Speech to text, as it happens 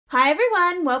Hi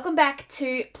everyone, welcome back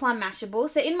to Plum Mashable.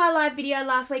 So in my live video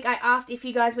last week, I asked if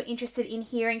you guys were interested in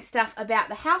hearing stuff about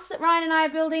the house that Ryan and I are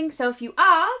building. So if you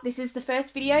are, this is the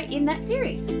first video in that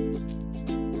series.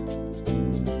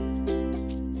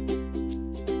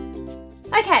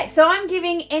 Okay, so I'm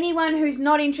giving anyone who's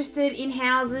not interested in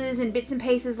houses and bits and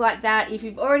pieces like that, if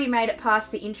you've already made it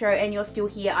past the intro and you're still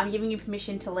here, I'm giving you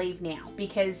permission to leave now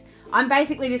because I'm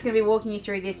basically just going to be walking you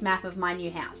through this map of my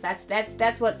new house.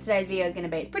 That's what today's video is going to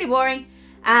be. It's pretty boring,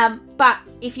 but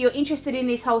if you're interested in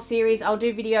this whole series, I'll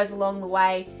do videos along the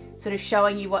way, sort of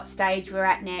showing you what stage we're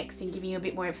at next and giving you a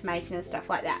bit more information and stuff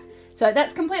like that. So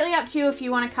that's completely up to you if you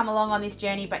want to come along on this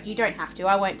journey, but you don't have to.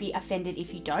 I won't be offended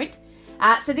if you don't.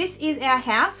 So this is our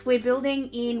house. We're building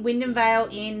in Wyndham Vale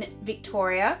in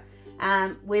Victoria.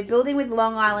 We're building with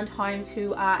Long Island Homes,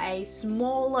 who are a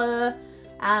smaller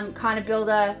kind of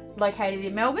builder located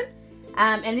in Melbourne.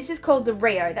 And this is called the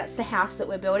Rio. That's the house that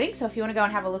we're building. So if you want to go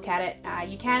and have a look at it,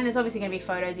 you can. There's obviously going to be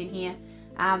photos in here.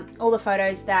 All the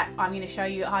photos that I'm going to show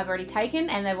you I've already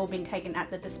taken, and they've all been taken at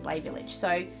the display village.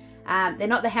 So they're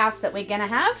not the house that we're going to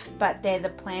have, but they're the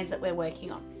plans that we're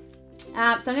working on. So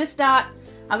I'm going to start.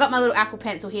 I've got my little Apple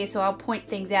pencil here, so I'll point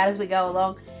things out as we go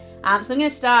along. So I'm going to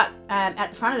start at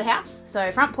the front of the house,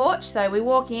 so front porch. So we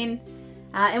walk in,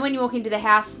 and when you walk into the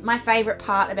house, my favourite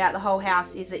part about the whole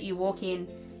house is that you walk in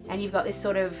and you've got this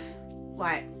sort of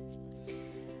like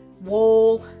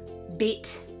wall bit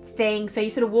thing. So you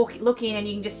sort of look in and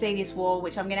you can just see this wall,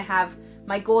 which I'm going to have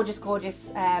my gorgeous,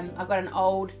 I've got an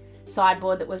old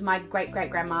sideboard that was my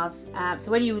great-great-grandma's. So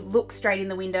when you look straight in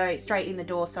the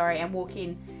door, and walk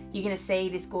in, you're going to see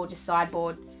this gorgeous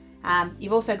sideboard.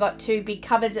 You've also got two big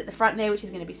cupboards at the front there, which is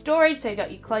going to be storage. So you've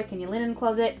got your cloak and your linen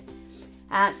closet.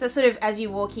 So that's sort of as you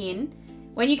walk in.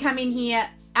 When you come in here,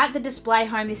 at the display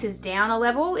home, this is down a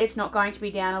level. It's not going to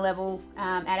be down a level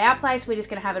at our place. We're just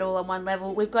going to have it all on one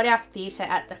level. We've got our theatre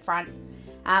at the front.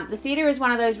 The theatre is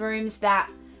one of those rooms that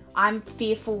I'm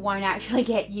fearful won't actually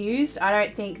get used. I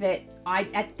don't think that,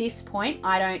 at this point,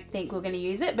 I don't think we're going to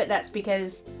use it, but that's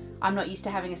because I'm not used to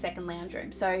having a second lounge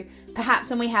room. So perhaps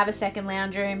when we have a second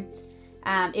lounge room,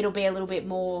 it'll be a little bit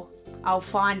more, I'll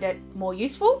find it more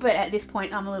useful, but at this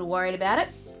point I'm a little worried about it.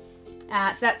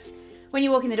 So that's when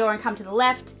you walk in the door and come to the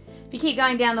left. If you keep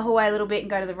going down the hallway a little bit and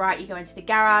go to the right, you go into the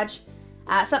garage.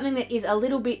 Something that is a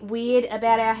little bit weird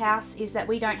about our house is that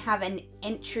we don't have an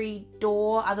entry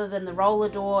door other than the roller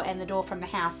door and the door from the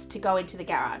house to go into the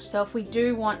garage. So if we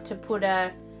do want to put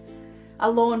a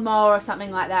lawnmower or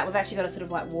something like that, we've actually got to sort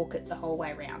of like walk it the whole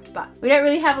way around. But we don't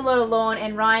really have a lot of lawn,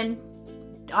 and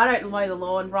I don't mow the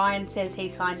lawn. Ryan says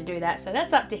he's fine to do that, so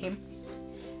that's up to him.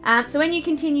 So when you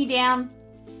continue down,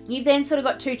 you've then sort of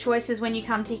got two choices when you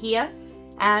come to here.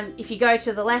 If you go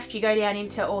to the left, you go down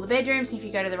into all the bedrooms, and if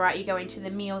you go to the right, you go into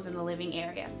the meals and the living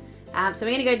area. So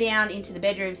we're going to go down into the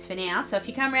bedrooms for now. So if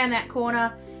you come around that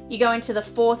corner, you go into the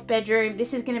fourth bedroom.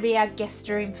 This is going to be our guest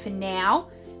room for now.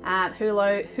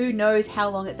 Who knows how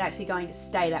long it's actually going to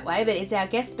stay that way, but it's our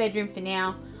guest bedroom for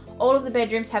now. All of the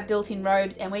bedrooms have built-in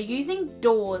robes, and we're using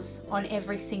doors on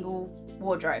every single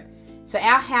wardrobe. So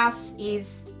our house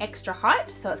is extra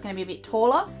height, so it's going to be a bit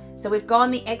taller. So we've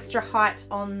gone the extra height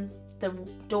on the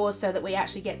doors so that we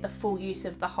actually get the full use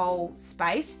of the whole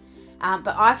space.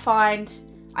 But I find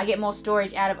I get more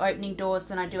storage out of opening doors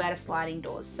than I do out of sliding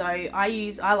doors. So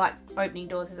I like opening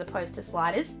doors as opposed to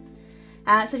sliders.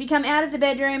 So if you come out of the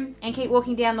bedroom and keep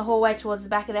walking down the hallway towards the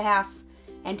back of the house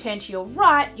and turn to your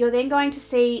right, you're then going to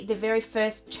see the very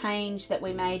first change that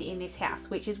we made in this house,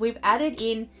 which is we've added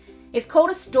in, it's called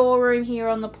a storeroom here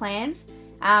on the plans,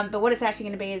 but what it's actually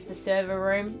going to be is the server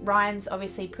room. Ryan's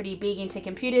obviously pretty big into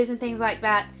computers and things like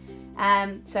that,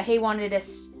 so he wanted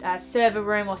a server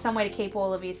room or somewhere to keep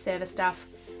all of his server stuff.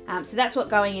 So that's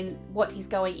what he's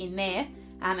going in there.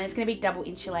 And it's going to be double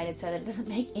insulated so that it doesn't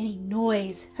make any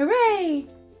noise. Hooray!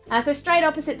 So straight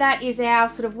opposite that is our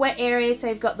sort of wet area. So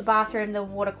you've got the bathroom, the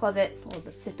water closet, or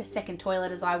the second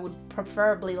toilet as I would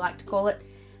preferably like to call it.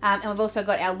 And we've also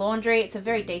got our laundry. It's a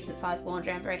very decent sized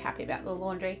laundry. I'm very happy about the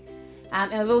laundry.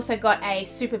 And we've also got a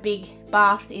super big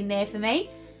bath in there for me.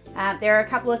 There are a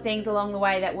couple of things along the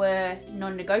way that were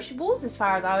non-negotiables as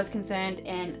far as I was concerned,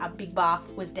 and a big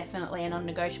bath was definitely a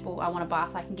non-negotiable. I want a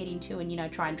bath I can get into and, you know,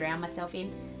 try and drown myself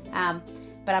in.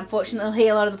 But unfortunately,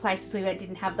 a lot of the places we went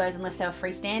didn't have those unless they were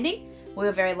freestanding. We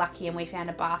were very lucky and we found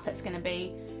a bath that's going to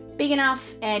be big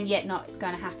enough and yet not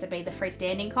going to have to be the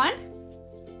freestanding kind.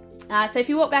 So if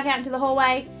you walk back out into the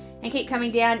hallway and keep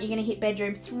coming down, you're going to hit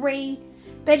bedroom 3.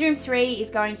 Bedroom 3 is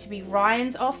going to be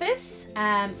Ryan's office.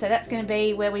 So that's going to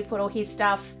be where we put all his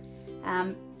stuff.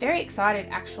 Very excited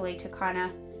actually to kind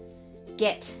of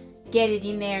get get it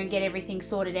in there and get everything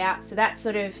sorted out. So that's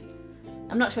sort of,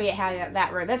 I'm not sure yet how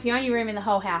that room. That's the only room in the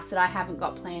whole house that I haven't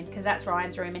got planned, because that's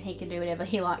Ryan's room and he can do whatever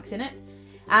he likes in it.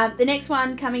 The next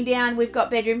one coming down, we've got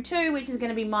bedroom 2, which is going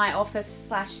to be my office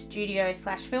slash studio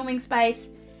slash filming space.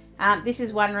 This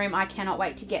is one room I cannot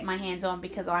wait to get my hands on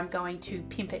because I'm going to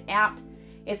pimp it out.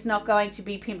 It's not going to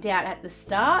be pimped out at the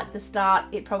start.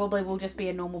 It probably will just be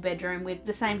a normal bedroom with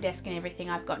the same desk and everything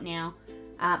I've got now.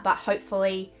 But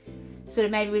hopefully, sort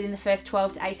of maybe within the first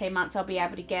 12 to 18 months, I'll be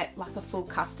able to get like a full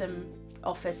custom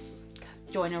office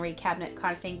joinery cabinet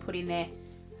kind of thing put in there,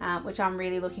 which I'm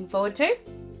really looking forward to.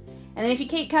 And then if you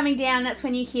keep coming down, that's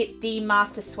when you hit the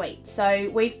master suite. So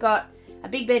we've got a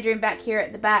big bedroom back here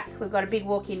at the back. We've got a big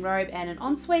walk-in robe and an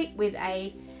ensuite with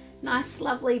a nice,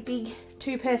 lovely, big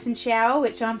 2-person shower,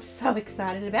 which I'm so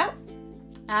excited about.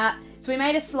 So we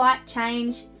made a slight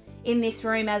change in this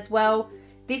room as well.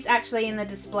 This actually in the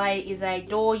display is a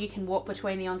door you can walk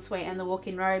between the ensuite and the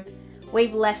walk-in robe.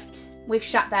 We've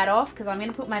shut that off because I'm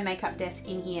going to put my makeup desk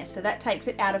in here. So that takes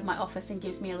it out of my office and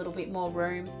gives me a little bit more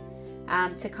room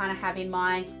to kind of have in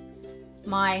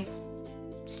my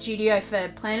studio for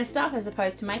planner stuff as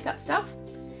opposed to makeup stuff.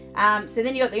 So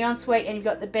then you've got the ensuite and you've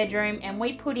got the bedroom, and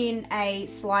we put in a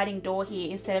sliding door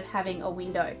here instead of having a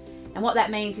window. And what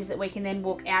that means is that we can then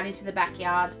walk out into the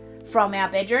backyard from our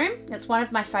bedroom. That's one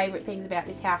of my favourite things about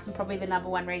this house, and probably the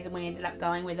 #1 reason we ended up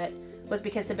going with it was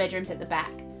because the bedroom's at the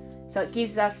back. So it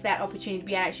gives us that opportunity to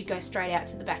be able to actually go straight out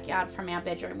to the backyard from our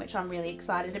bedroom, which I'm really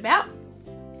excited about.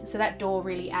 So that door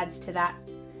really adds to that.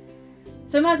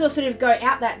 So we might as well sort of go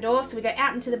out that door. So we go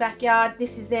out into the backyard.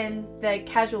 This is then the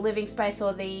casual living space,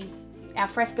 or our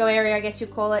fresco area, I guess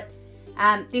you'd call it.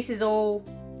 This is all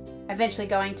eventually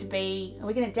going to be, are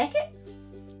we going to deck it?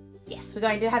 Yes, we're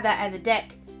going to have that as a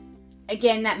deck.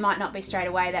 Again, that might not be straight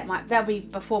away. That'll be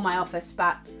before my office,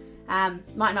 but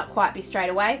might not quite be straight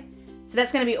away. So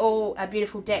that's going to be all a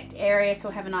beautiful decked area. So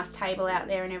we'll have a nice table out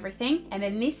there and everything. And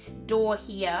then this door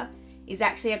here is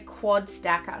actually a quad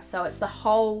stacker. So it's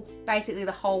basically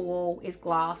the whole wall is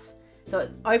glass. So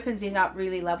it opens it up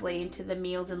really lovely into the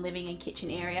meals and living and kitchen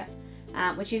area,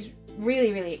 which is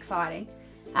really, really exciting.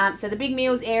 So the big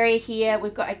meals area here,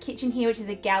 we've got a kitchen here, which is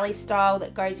a galley style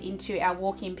that goes into our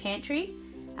walk-in pantry.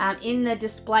 In the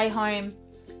display home,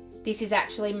 this is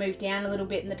actually moved down a little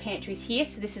bit and the pantry's here.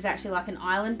 So this is actually like an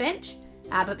island bench.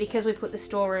 But because we put the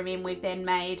storeroom in, we've then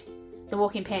made the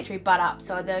walk-in pantry butt up.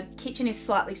 So the kitchen is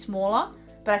slightly smaller,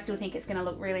 but I still think it's going to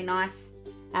look really nice.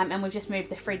 And we've just moved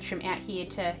the fridge from out here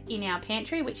to in our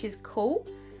pantry, which is cool.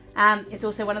 It's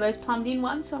also one of those plumbed in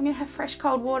ones, so I'm going to have fresh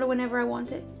cold water whenever I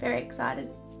want it. Very excited.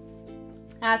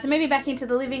 So moving back into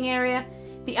the living area,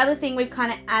 the other thing we've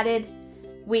kind of added,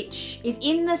 which is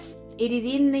in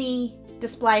the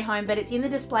display home, but it's in the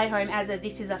display home as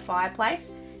this is a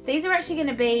fireplace. These are actually going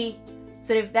to be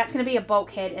that's going to be a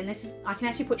bulkhead, and I can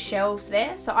actually put shelves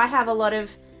there. So I have a lot of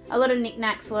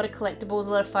knickknacks, a lot of collectibles, a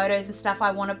lot of photos and stuff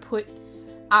I want to put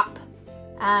up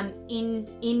on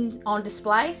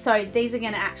display. So these are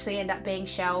going to actually end up being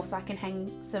shelves. I can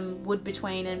hang some wood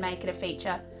between and make it a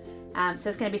feature. So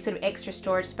it's going to be sort of extra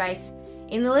storage space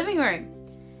in the living room.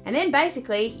 And then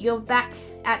basically you're back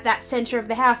at that center of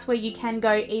the house where you can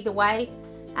go either way.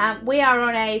 We are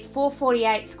on a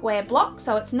 448 square block,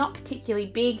 so it's not particularly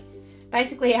big.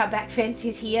 Basically our back fence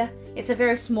is here. It's a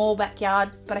very small backyard,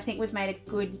 but I think we've made a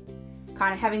good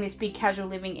kind of having this big casual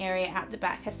living area out the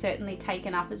back has certainly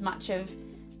taken up as much of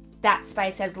that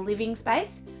space as living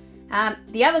space.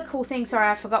 The other cool thing, sorry,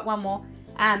 I forgot one more.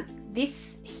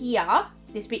 This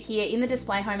bit here in the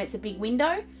display home, it's a big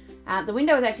window. The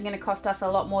window is actually going to cost us a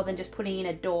lot more than just putting in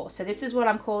a door. So this is what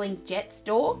I'm calling Jet's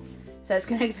door. So it's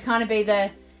going to kind of be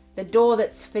the door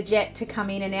that's for Jet to come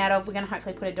in and out of. We're going to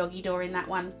hopefully put a doggy door in that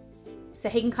one, so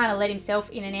he can kind of let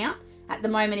himself in and out. At the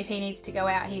moment, if he needs to go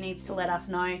out, he needs to let us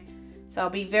know. So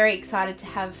I'll be very excited to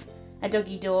have a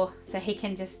doggy door so he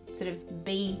can just sort of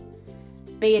be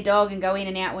a dog and go in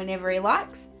and out whenever he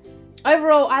likes.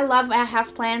 Overall, I love our house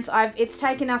plans. It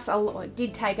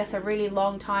did take us a really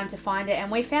long time to find it, and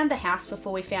we found the house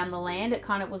before we found the land. It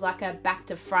kind of was like a back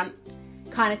to front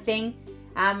kind of thing.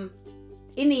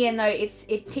 In the end though,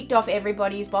 it ticked off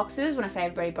everybody's boxes. When I say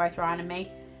everybody, both Ryan and me.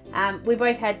 We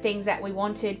both had things that we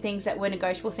wanted, things that were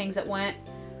negotiable, things that weren't.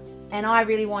 And I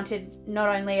really wanted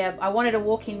I wanted a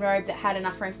walk-in robe that had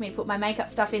enough room for me to put my makeup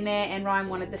stuff in there, and Ryan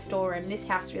wanted the storeroom. This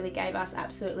house really gave us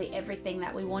absolutely everything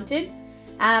that we wanted.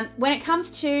 When it comes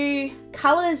to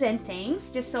colours and things,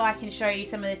 just so I can show you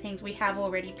some of the things we have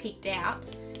already picked out.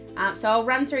 So I'll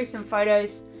run through some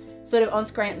photos sort of on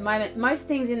screen at the moment. Most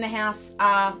things in the house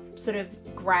are sort of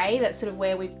grey. That's sort of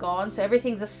where we've gone. So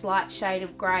everything's a slight shade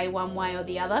of grey one way or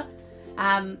the other.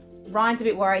 Ryan's a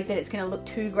bit worried that it's going to look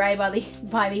too grey by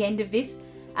the end of this.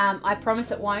 I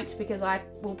promise it won't, because I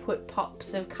will put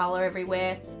pops of colour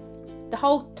everywhere. The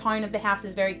whole tone of the house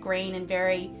is very green and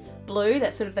very blue.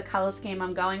 That's sort of the colour scheme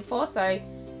I'm going for. So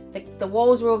the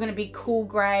walls are all going to be cool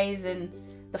greys, and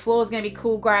the floor is going to be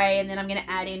cool grey, and then I'm going to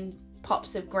add in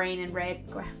pops of green and red,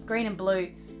 green and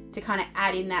blue, to kind of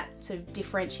add in that sort of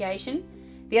differentiation.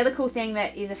 The other cool thing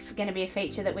that is going to be a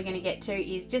feature that we're going to get to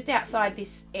is just outside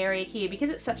this area here, because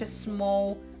it's such a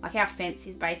small, like our fence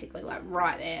is basically like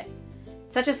right there.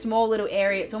 Such a small little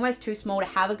area, it's almost too small to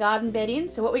have a garden bed in.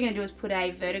 So what we're going to do is put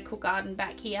a vertical garden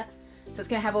back here. So it's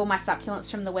going to have all my succulents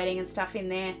from the wedding and stuff in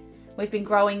there. We've been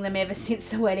growing them ever since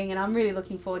the wedding, and I'm really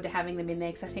looking forward to having them in there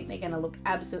because I think they're going to look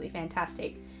absolutely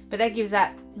fantastic. But that gives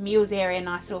that meals area a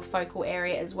nice little focal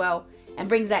area as well, and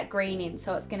brings that green in,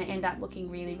 so it's going to end up looking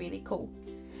really, really cool.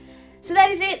 So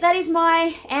that is it. That is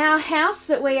our house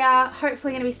that we are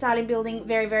hopefully going to be starting building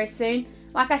very, very soon.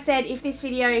 Like I said, if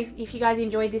you guys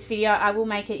enjoyed this video, I will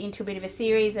make it into a bit of a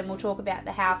series, and we'll talk about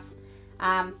the house,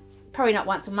 probably not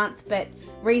once a month, but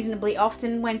reasonably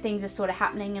often when things are sort of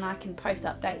happening, and I can post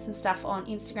updates and stuff on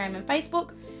Instagram and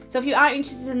Facebook. So if you are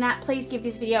interested in that, please give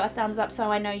this video a thumbs up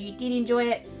so I know you did enjoy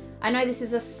it. I know this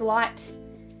is a slight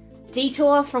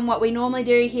detour from what we normally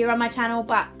do here on my channel,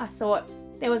 but I thought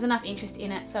there was enough interest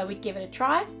in it, so we'd give it a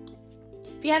try.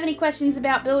 If you have any questions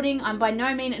about building, I'm by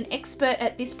no means an expert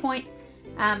at this point,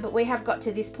 but we have got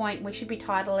to this point. We should be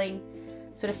titling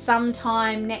sort of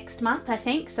sometime next month, I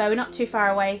think, so we're not too far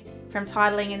away from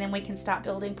titling, and then we can start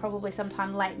building probably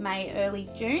sometime late May, early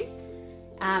June.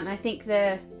 I think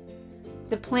the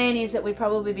plan is that we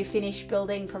probably be finished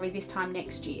building probably this time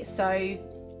next year, so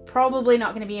probably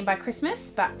not going to be in by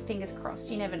Christmas, but fingers crossed,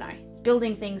 you never know.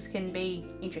 Building things can be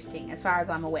interesting as far as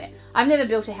I'm aware. I've never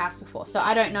built a house before, so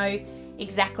I don't know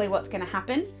exactly what's going to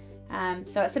happen.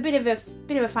 So it's a bit of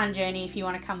a fun journey if you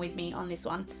want to come with me on this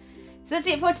one. So that's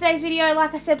it for today's video.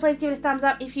 Like I said, please give it a thumbs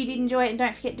up if you did enjoy it, and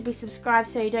don't forget to be subscribed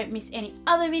so you don't miss any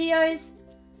other videos.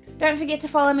 Don't forget to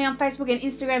follow me on Facebook and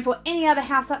Instagram for any other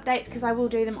house updates, because I will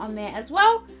do them on there as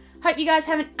well. Hope you guys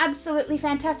have an absolutely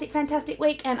fantastic, fantastic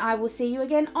week, and I will see you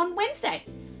again on Wednesday.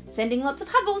 Sending lots of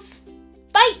huggles.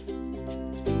 Bye!